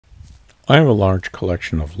I have a large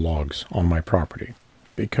collection of logs on my property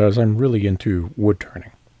because I'm really into wood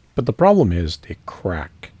turning. But the problem is they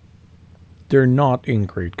crack. They're not in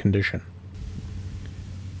great condition.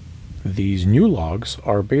 These new logs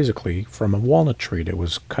are basically from a walnut tree that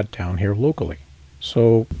was cut down here locally.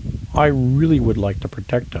 So I really would like to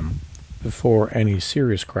protect them before any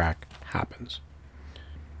serious crack happens.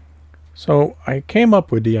 So I came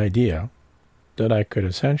up with the idea that I could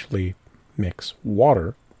essentially mix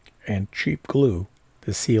water and cheap glue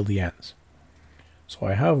to seal the ends. So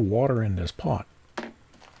I have water in this pot.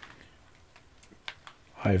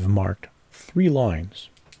 I've marked 3 lines.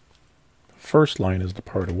 The first line is the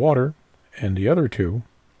part of water, and the other 2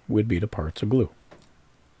 would be the parts of glue.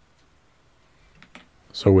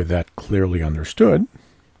 So with that clearly understood,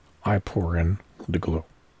 I pour in the glue.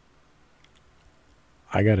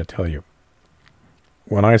 I gotta tell you,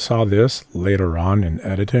 when I saw this later on in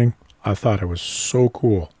editing, I thought it was so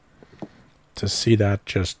cool to see that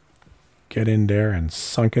just get in there and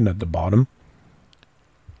sunk in at the bottom.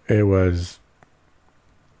 It was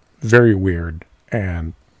very weird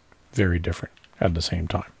and very different at the same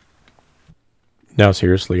time. Now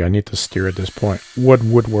seriously, I need to steer at this point. What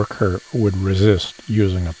woodworker would resist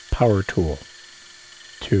using a power tool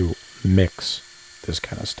to mix this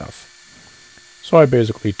kind of stuff? So I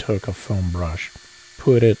basically took a foam brush,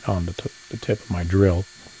 put it on the tip of my drill,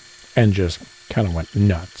 and just kind of went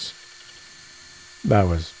nuts. That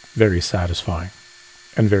was very satisfying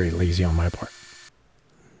and very lazy on my part.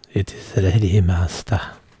 It is ready, master.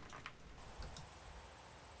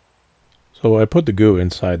 So I put the goo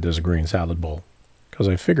inside this green salad bowl because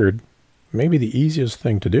I figured maybe the easiest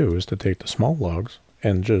thing to do is to take the small logs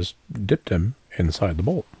and just dip them inside the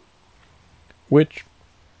bowl. Which,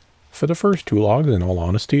 for the first 2 logs, in all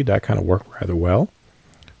honesty, that kind of worked rather well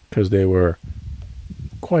because they were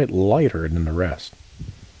quite lighter than the rest.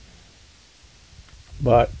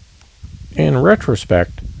 But in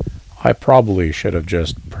retrospect, I probably should have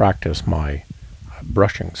just practiced my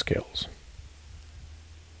brushing skills,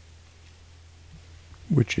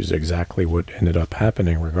 which is exactly what ended up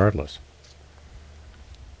happening regardless.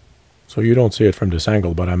 So you don't see it from this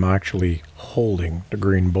angle, but I'm actually holding the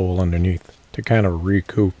green bowl underneath to kind of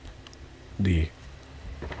recoup the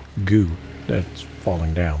goo that's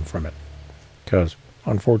falling down from it. Because,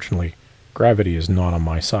 unfortunately, gravity is not on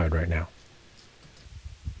my side right now.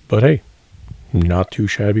 But hey, not too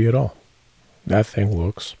shabby at all. That thing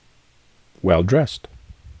looks well dressed.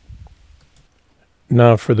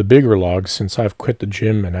 Now for the bigger logs, since I've quit the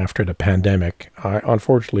gym and after the pandemic, I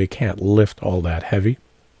unfortunately can't lift all that heavy.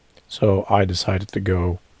 So I decided to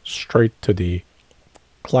go straight to the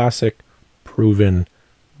classic proven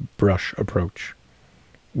brush approach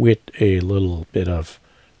with a little bit of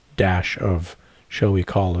dash of, shall we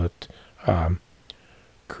call it,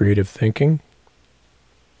 creative thinking,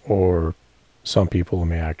 or some people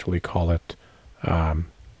may actually call it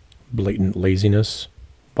blatant laziness,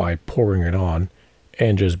 by pouring it on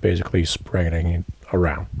and just basically spreading it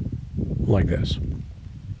around like this.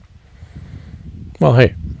 Well,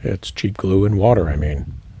 hey, it's cheap glue and water. I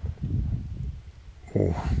mean,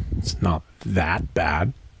 it's not that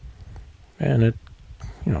bad, and it,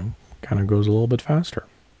 kind of goes a little bit faster.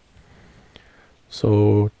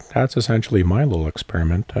 So that's essentially my little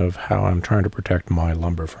experiment of how I'm trying to protect my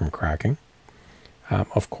lumber from cracking.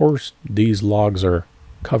 Of course, these logs are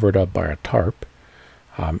covered up by a tarp.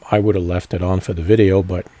 I would have left it on for the video,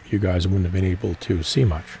 but you guys wouldn't have been able to see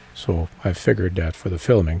much. So I figured that for the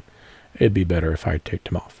filming, it'd be better if I take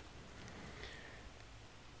them off.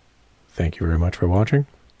 Thank you very much for watching.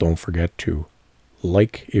 Don't forget to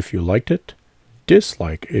like if you liked it,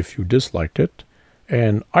 dislike if you disliked it,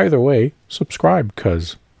 and either way, subscribe,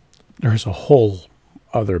 because there's a whole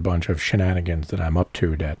other bunch of shenanigans that I'm up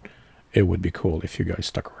to that it would be cool if you guys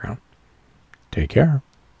stuck around. Take care.